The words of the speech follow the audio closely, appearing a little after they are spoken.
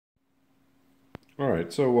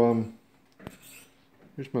Alright, so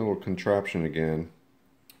here's my little contraption again.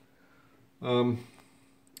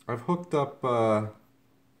 I've hooked up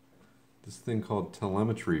this thing called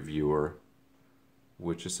telemetry viewer,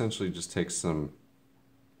 which essentially just takes some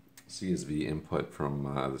CSV input from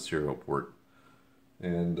the serial port.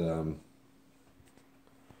 And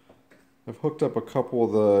I've hooked up a couple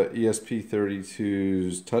of the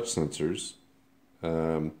esp32's touch sensors.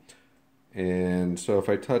 And so if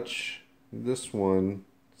I touch this one,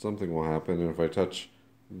 something will happen, and if I touch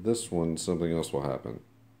this one, something else will happen.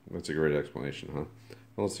 That's a great explanation, huh?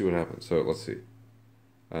 Well, let's see what happens. So let's see.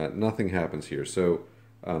 Nothing happens here. So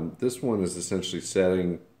this one is essentially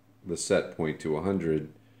setting the set point to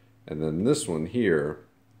 100, and then this one here,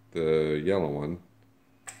 the yellow one,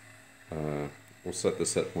 will set the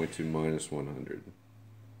set point to -100.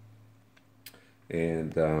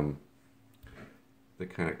 And the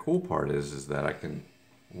kind of cool part is that I can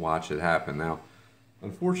watch it happen. Now,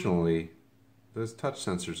 unfortunately, those touch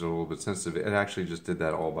sensors are a little bit sensitive. It actually just did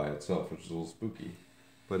that all by itself, which is a little spooky.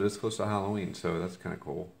 But it's close to Halloween, so that's kind of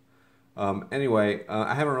cool. Anyway,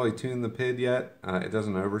 I haven't really tuned the PID yet. It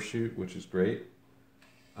doesn't overshoot, which is great.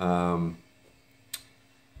 And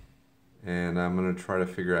I'm going to try to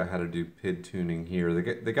figure out how to do PID tuning here.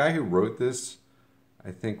 The guy who wrote this,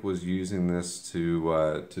 I think, was using this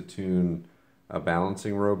to tune a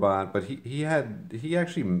balancing robot, but he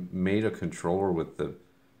actually made a controller with the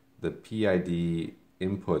PID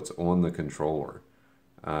inputs on the controller.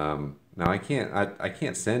 Now I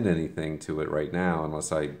can't send anything to it right now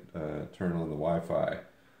unless I turn on the Wi-Fi.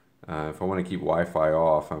 If I want to keep Wi-Fi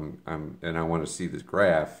off, and I want to see this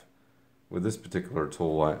graph with this particular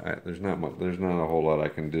tool, there's not a whole lot I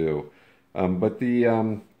can do. But the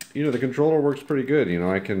the controller works pretty good.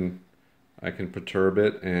 I can perturb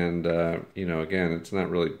it, and again, it's not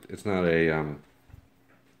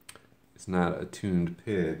a tuned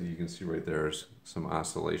PID. You can see right there's some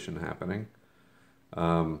oscillation happening.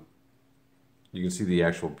 You can see the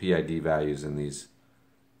actual PID values in these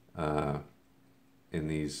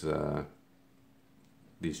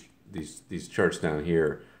charts down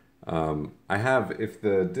here. I have, if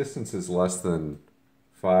the distance is less than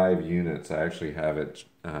 5 units, I actually have it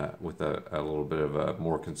with a little bit of a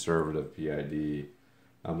more conservative PID,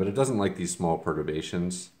 but it doesn't like these small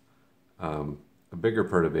perturbations. A bigger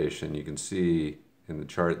perturbation, you can see in the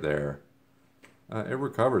chart there, it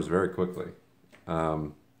recovers very quickly.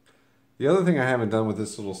 The other thing I haven't done with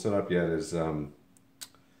this little setup yet is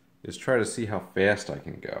try to see how fast I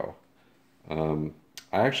can go. I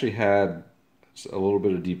actually had a little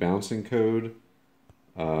bit of debouncing code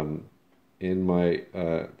in my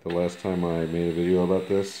the last time I made a video about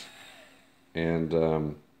this, and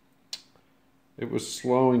it was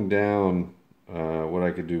slowing down what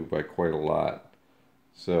I could do by quite a lot.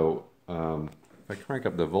 So if I crank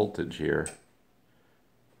up the voltage here,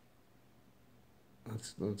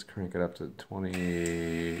 let's crank it up to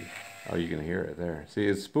 20. Oh, you can hear it there. See,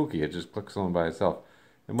 it's spooky. It just clicks on by itself.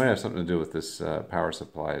 It might have something to do with this power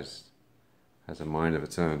supply. Has a mind of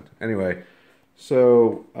its own. Anyway,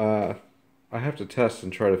 so I have to test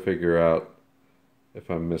and try to figure out if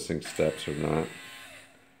I'm missing steps or not.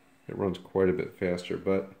 It runs quite a bit faster,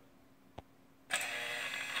 but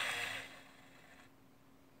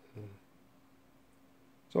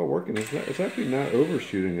it's all working. It's actually not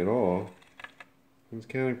overshooting at all. It's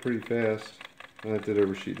counting pretty fast. I did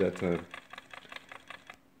overshoot that time.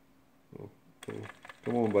 Oh, cool.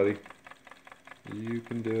 Come on, buddy. You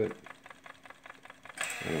can do it.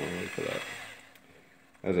 I don't really for that.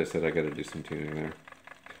 As I said, I got to do some tuning there.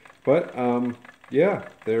 But yeah,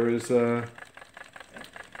 there is that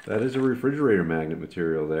is a refrigerator magnet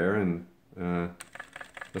material there, and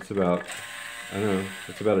that's about, I don't know,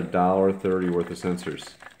 it's about $1.30 worth of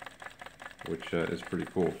sensors, which is pretty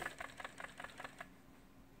cool.